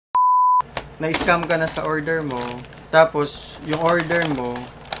na-scam ka na sa order mo, tapos yung order mo,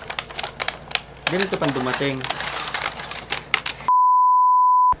 ganito pang dumating.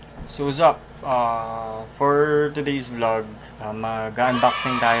 So what's up? For today's vlog,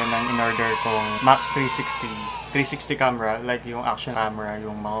 mag-unboxing tayo ng in-order kong Max 360 camera, like yung action camera,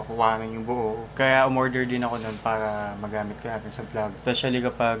 yung makukuha yung buo. Kaya umorder din ako nun para magamit ko natin sa vlog. Especially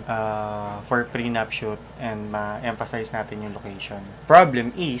kapag for pre-nap shoot and ma-emphasize natin yung location.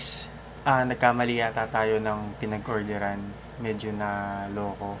 Problem is, nagkamali yata tayo ng pinag-orderan. Medyo na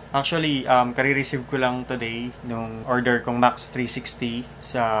loko. Actually, kare-receive ko lang today nung order kong Max 360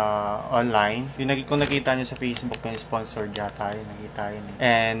 sa online. Yung kung nakita nyo sa Facebook, yung sponsored yata yun. Nakita yun eh.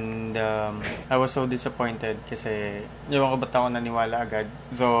 And I was so disappointed kasi ewan ko ba't ako naniwala agad.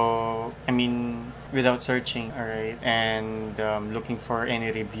 Though, I mean, without searching, alright, and looking for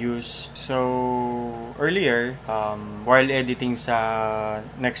any reviews. So, earlier, while editing sa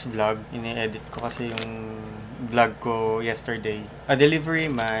next vlog, ini-edit ko kasi yung vlog ko yesterday. A delivery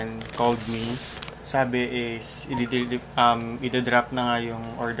man called me. Sabi is, i-drop na nga yung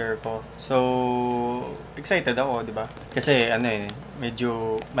order ko. So, excited ako, di ba? Kasi,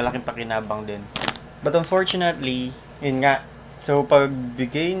 medyo malaking pakinabang din. But unfortunately, yun nga. So,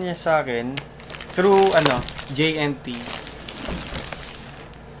 pagbigay niya sa akin, through, JNT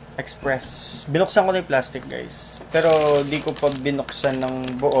Express. Binuksan ko na yung plastic, guys. Pero, di ko pa binuksan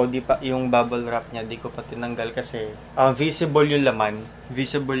ng buo. Di pa, yung bubble wrap niya, di ko pa tinanggal kasi visible yung laman.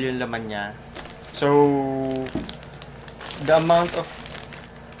 Visible yung laman niya. So, the amount of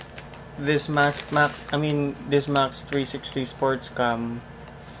this Max 360 Sports Cam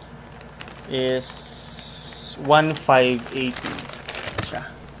is 1,580 siya.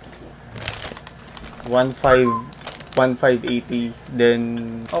 1,580. Then,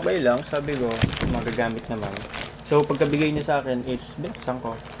 okay lang. Sabi ko, magagamit naman. So, pagkabigay niya sa akin is, binuksan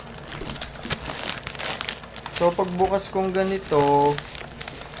ko. So, pagbukas kong ganito,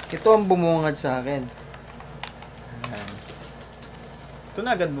 ito ang bumungad sa akin. Ayan. Ito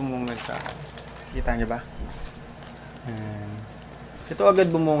na agad bumungad sa akin. Kita niyo ba? Ayan. Ito agad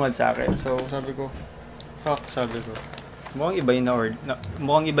bumungad sa akin. So, sabi ko, sabi ko. Mukhang iba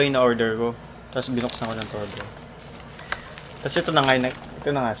yung na-order ko. Tapos binuksan ko ng todo. Tapos ito na nga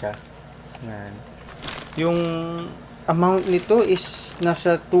siya. Ayan. Yung amount nito is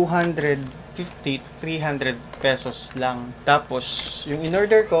nasa 250 to 300 pesos lang. Tapos, yung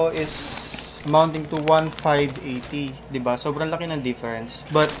in-order ko is amounting to 1,580. Diba? Sobrang laki ng difference.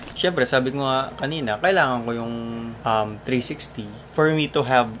 But, syempre, sabi ko nga kanina, kailangan ko yung 360 for me to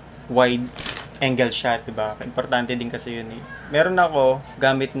have wide angle shot, diba? Importante din kasi yun eh. Meron ako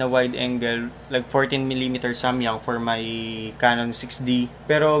gamit na wide angle, like 14mm Samyang for my Canon 6D.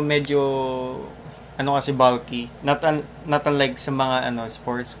 Pero medyo, kasi bulky. Not unlike sa mga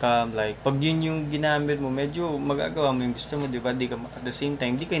sports cam, like pag yun yung ginamit mo, medyo magagawa mo yung gusto mo, diba? At the same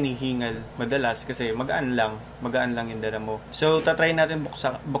time, di ka hinihingal madalas kasi magaan lang yung dala mo. So, tatry natin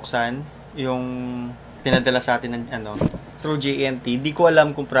buksan yung pinadala sa atin ng through JNT. Di ko alam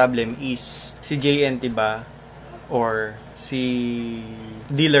kung problem is si JNT ba or si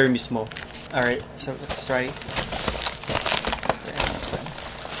dealer mismo. Alright, so let's try.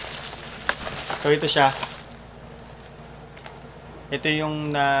 So ito siya. Ito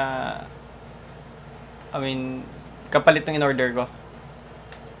yung kapalit ng in-order ko.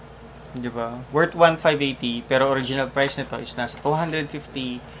 Di ba? Worth 1,580 pero original price nito is nasa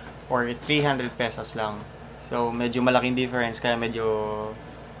 250 or 300 pesos lang. So, medyo malaking difference, kaya medyo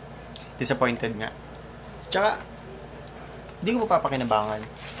disappointed nga. Tsaka, hindi ko papakinabangan.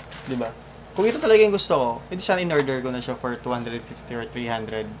 Diba? Kung ito talaga yung gusto ko, edi sana in-order ko na siya for 250 or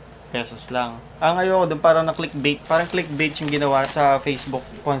 300 pesos lang. Ang ayoko doon, parang na-clickbait. Parang clickbait yung ginawa sa Facebook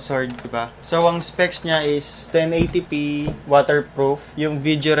sponsored, diba? So, ang specs niya is 1080p, waterproof. Yung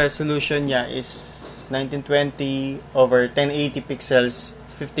video resolution niya is 1920 over 1080 pixels,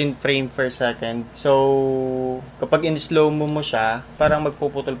 15 frame per second. So, kapag in-slow mo siya, parang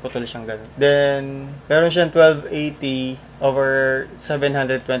magpuputol-putol siyang ganun. Then, meron siyang 1280 over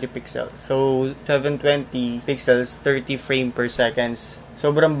 720 pixels. So, 720 pixels, 30 frame per seconds.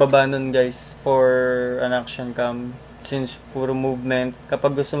 Sobrang baba nun, guys, for an action cam. Since puro movement,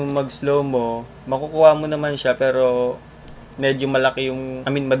 kapag gusto mo mag-slow mo, makukuha mo naman siya, pero medyo malaki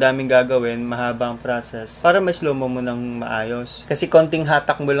madaming gagawin, mahabang process para ma-slow mo ng maayos. Kasi konting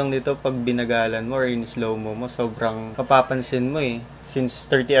hatak mo lang dito pag binagalan mo or in-slow mo, sobrang mapapansin mo eh.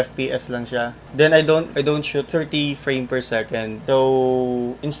 Since 30 FPS lang siya. Then I don't shoot 30 frame per second.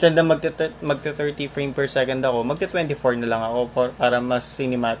 So instead na magta 30 frame per second ako, magta 24 na lang ako para mas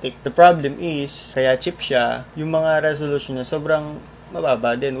cinematic. The problem is, kaya cheap siya, yung mga resolution niya sobrang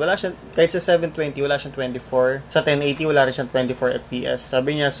mababa din. Wala siyang, kahit sa 720, wala siyang 24. Sa 1080, wala rin siyang 24 FPS.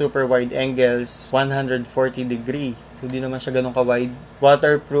 Sabi niya, super wide angles, 140 degree. So, di naman siya ganun ka-wide.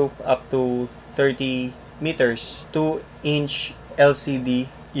 Waterproof up to 30 meters. 2-inch LCD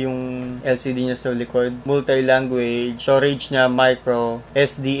yung LCD niya sa likod. Multi-language. Storage niya micro.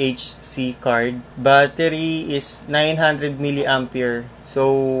 SDHC card. Battery is 900 milliampere.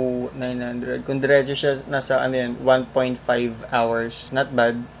 So, 900. Kung diretso siya, nasa 1.5 hours. Not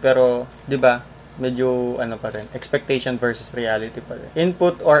bad. Pero, di ba? Medyo, pa rin. Expectation versus reality pa rin.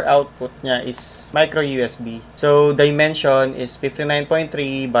 Input or output niya is micro USB. So, dimension is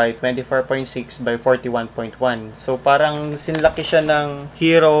 59.3 by 24.6 by 41.1. So, parang sinlaki siya ng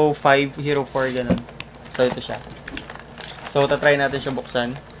Hero 5, Hero 4, ganun. So, ito siya. So, tatry natin siya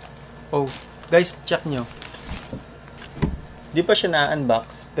buksan. Oh, guys, check nyo. Di pa siya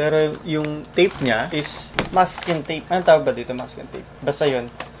na-unbox, pero yung tape niya is masking tape. Anong tawag ba dito? Masking tape. Basta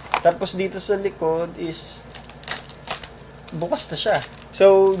yun. Tapos dito sa likod is bukas na siya.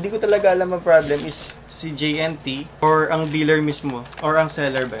 So, di ko talaga alam ang problem is si JNT or ang dealer mismo or ang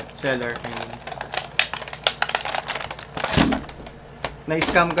seller ba? Seller, I mean.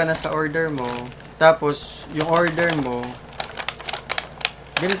 Na-scam ka na sa order mo. Tapos, yung order mo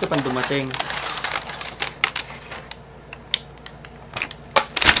ganito pang dumating.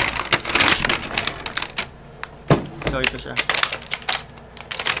 So, ito siya.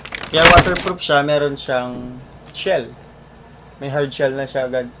 Kaya waterproof siya, meron siyang shell. May hard shell na siya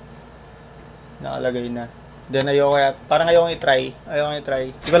agad. Nakalagay na. Then, parang ayoko i-try.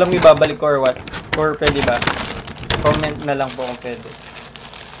 Hindi ko alam kung ibabalik ko or what. Or pwede ba? Comment na lang po kung pwede.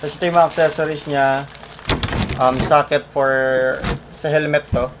 Tapos ito yung mga accessories niya. Socket for sa helmet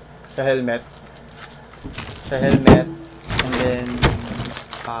to. Sa helmet. And then,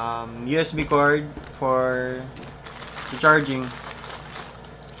 USB cord for charging.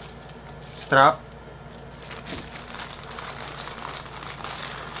 Strap.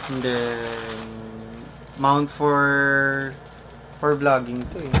 And then mount for vlogging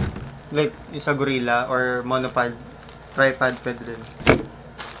to eh. Like isa gorilla or monopod, tripod pwede din.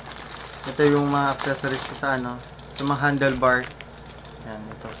 Ito yung mga accessories ko sa sa mga handlebar. Yan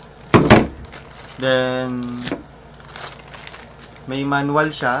ito. Then may manual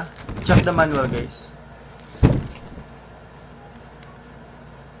siya. Check the manual, guys.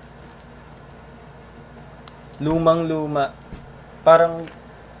 Lumang-luma. Parang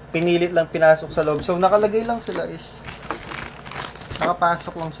pinilit lang pinasok sa loob. So, nakalagay lang sila is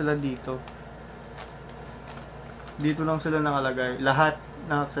nakapasok lang sila dito. Dito lang sila nakalagay. Lahat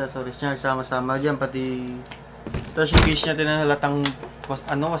ng accessories niya sama-sama dyan. Pati tapos yung case niya tinahalatang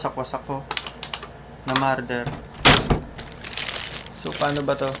wasak-wasak ko na marder. So, paano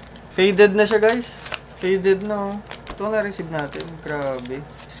ba to? Faded na siya, guys. Faded na. Ito na-receive natin. Grabe.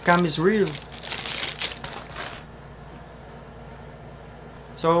 Scam is real.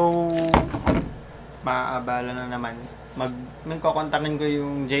 So, maaabala na naman. May kukontakin ko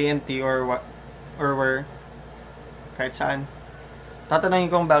yung JNT or where, kahit saan.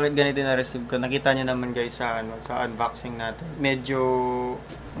 Tatanungin ko kung bakit ganito na-receive ko. Nakita niyo naman guys sa unboxing natin.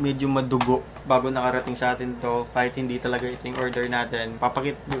 Medyo madugo bago nakarating sa atin to. Kahit hindi talaga ito yung order natin.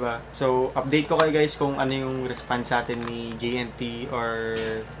 Papakit, di ba? So, update ko kayo guys kung ano yung response sa atin ni JNT or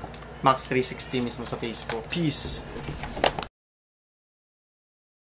Max 360 mismo sa Facebook. Peace!